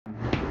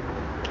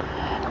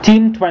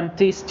Team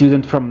 20,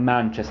 student from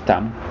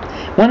Manchester.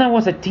 When I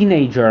was a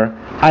teenager,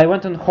 I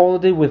went on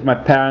holiday with my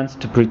parents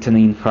to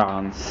Brittany in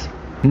France.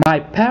 My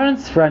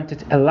parents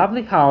rented a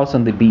lovely house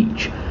on the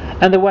beach,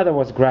 and the weather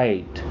was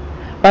great.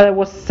 But I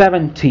was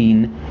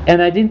 17,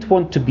 and I didn't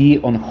want to be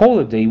on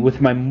holiday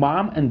with my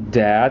mom and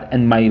dad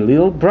and my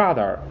little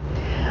brother.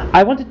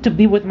 I wanted to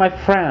be with my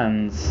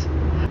friends.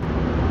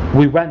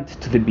 We went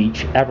to the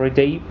beach every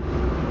day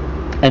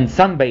and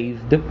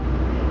sunbathed,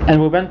 and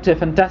we went to a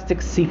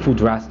fantastic seafood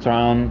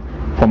restaurant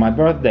for my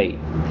birthday.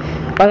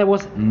 But I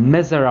was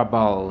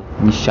miserable,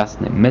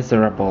 nieszczęsny,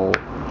 miserable,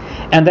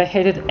 and I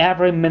hated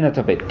every minute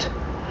of it.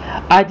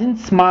 I didn't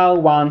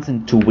smile once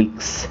in 2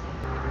 weeks.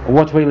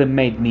 What really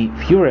made me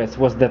furious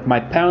was that my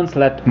parents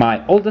let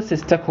my older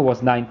sister, who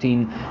was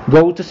 19,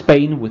 go to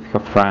Spain with her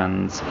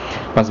friends.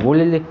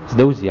 Позволили с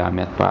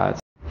друзьями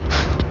отправиться.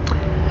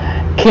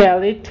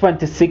 Kelly,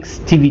 26,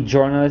 TV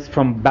journalist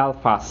from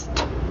Belfast.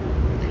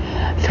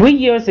 3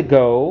 years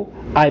ago,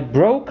 I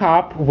broke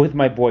up with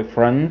my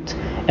boyfriend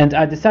and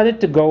I decided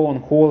to go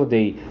on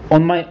holiday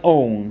on my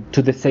own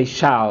to the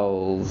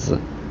Seychelles.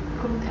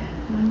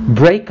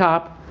 Break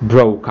up,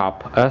 broke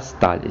up,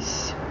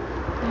 расстались.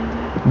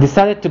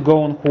 Decided to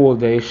go on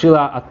holiday,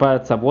 решила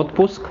отправиться в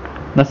отпуск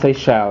на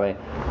Сейшелы.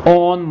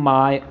 On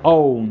my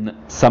own,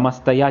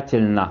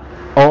 самостоятельно.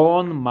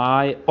 On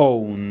my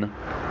own.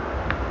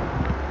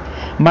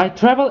 My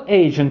travel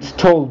agent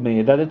told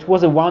me that it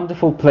was a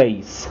wonderful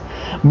place,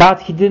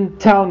 but he didn't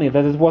tell me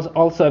that it was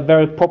also a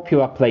very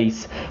popular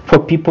place for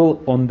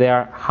people on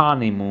their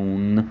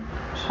honeymoon.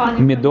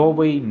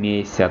 Медовый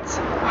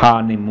месяц.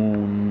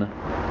 Honeymoon.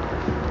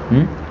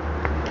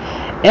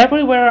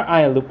 Everywhere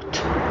I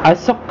looked, I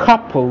saw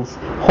couples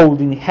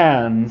holding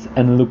hands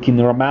and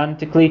looking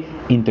romantically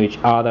into each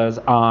other's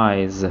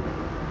eyes.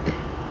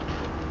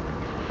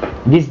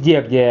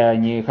 Везде, где я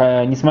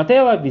не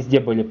смотрела, везде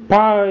были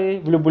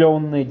пары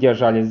влюбленные,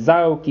 держались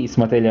за руки и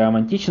смотрели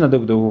романтично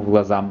друг другу в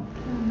глаза.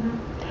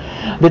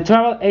 The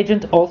travel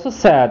agent also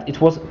said it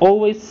was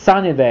always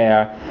sunny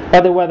there,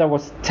 but the weather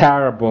was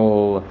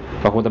terrible.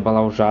 Погода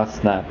была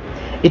ужасная.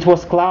 It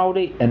was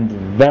cloudy and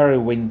very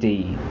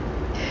windy.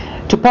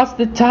 To pass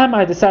the time,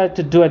 I decided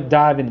to do a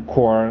diving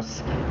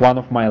course, one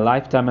of my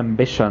lifetime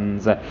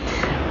ambitions.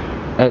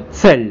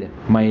 Цель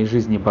моей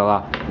жизни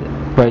была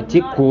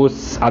пройти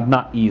курс,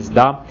 одна из,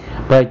 да,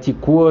 пройти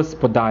курс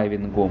по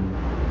дайвингу.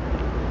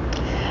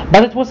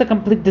 But it was a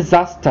complete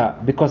disaster,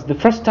 because the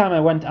first time I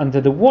went under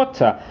the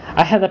water,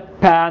 I had a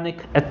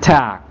panic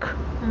attack.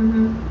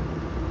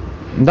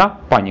 Да,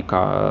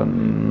 паника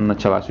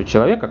началась у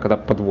человека, когда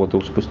под воду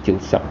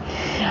спустился.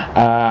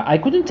 I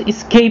couldn't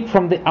escape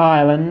from the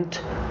island.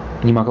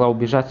 Не могла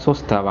убежать с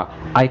острова.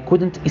 I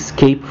couldn't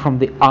escape from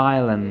the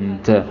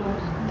island.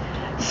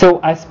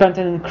 So I spent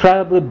an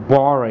incredibly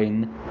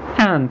boring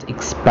and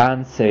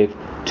expensive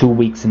 2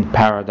 weeks in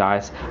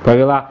paradise.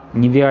 Провела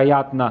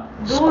невероятно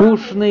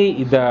скучный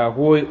и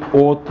дорогой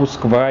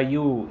отпуск в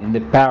раю, in the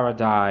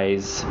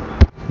paradise.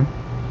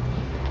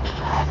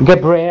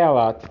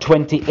 Gabriela,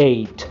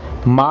 28,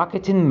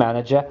 marketing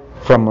manager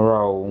from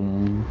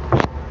Rome.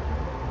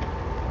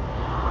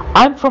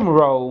 I'm from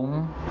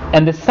Rome,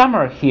 and the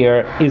summer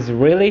here is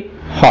really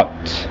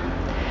hot.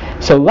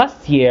 So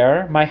last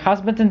year, my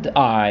husband and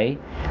I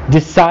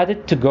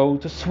decided to go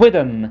to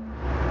Sweden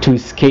to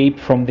escape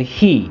from the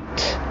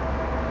heat.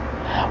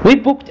 We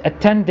booked a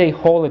 10-day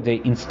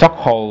holiday in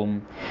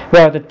Stockholm,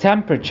 where the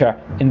temperature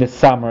in the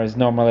summer is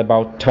normally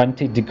about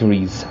 20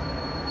 degrees.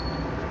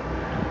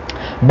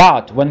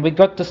 But when we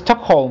got to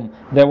Stockholm,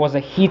 there was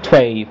a heat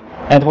wave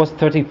and it was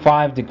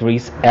 35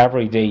 degrees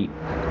every day.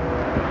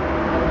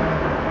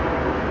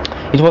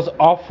 It was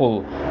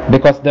awful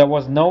because there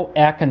was no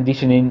air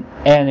conditioning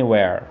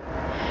anywhere.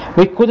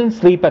 We couldn't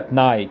sleep at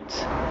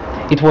night.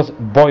 It was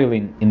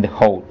boiling in the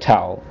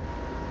hotel.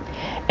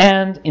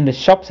 And in the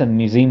shops and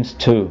museums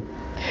too.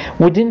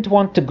 We didn't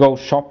want to go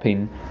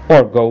shopping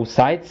or go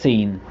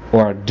sightseeing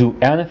or do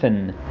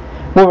anything.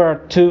 We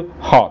were too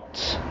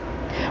hot.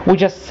 We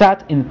just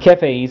sat in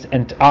cafes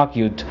and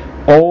argued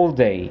all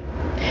day.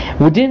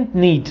 We didn't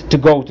need to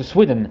go to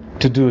Sweden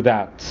to do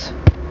that.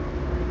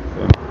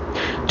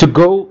 To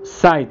go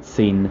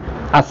sightseeing,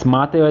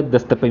 осматривать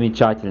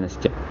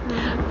достопримечательности.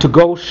 To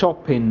go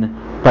shopping,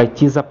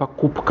 пойти за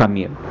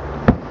покупками.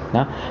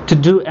 Да? To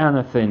do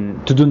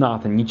anything, to do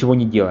nothing, ничего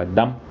не делать,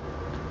 да?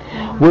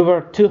 We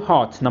were too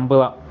hot, нам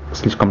было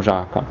слишком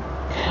жарко.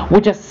 We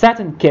just sat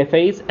in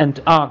cafes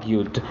and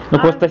argued. Ну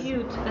просто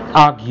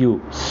argue,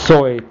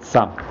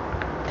 ссориться.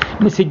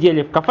 Мы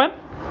сидели в кафе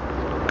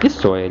и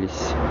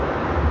ссорились.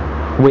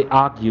 We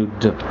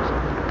argued.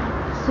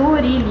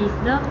 Ссорились,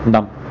 да?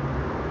 Да.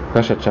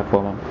 Прошедшая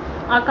форма.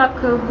 А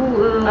как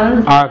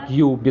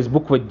Argue, без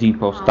буквы D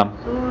просто.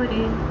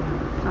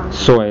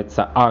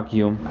 Ссориться,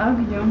 argue.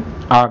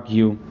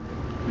 Argue.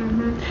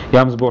 Я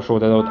вам сброшу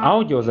вот это вот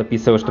аудио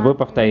записываю, чтобы вы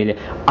повторили.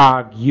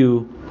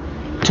 Argue.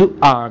 To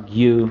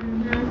argue.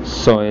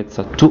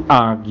 Ссориться. To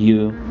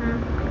argue.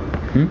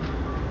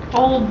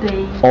 All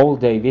day. All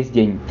day, весь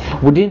день.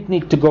 We didn't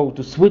need to go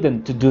to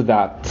Sweden to do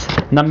that.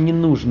 нам не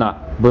нужно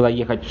было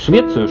ехать в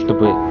Швецию,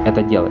 чтобы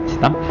это делать.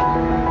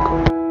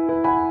 Да?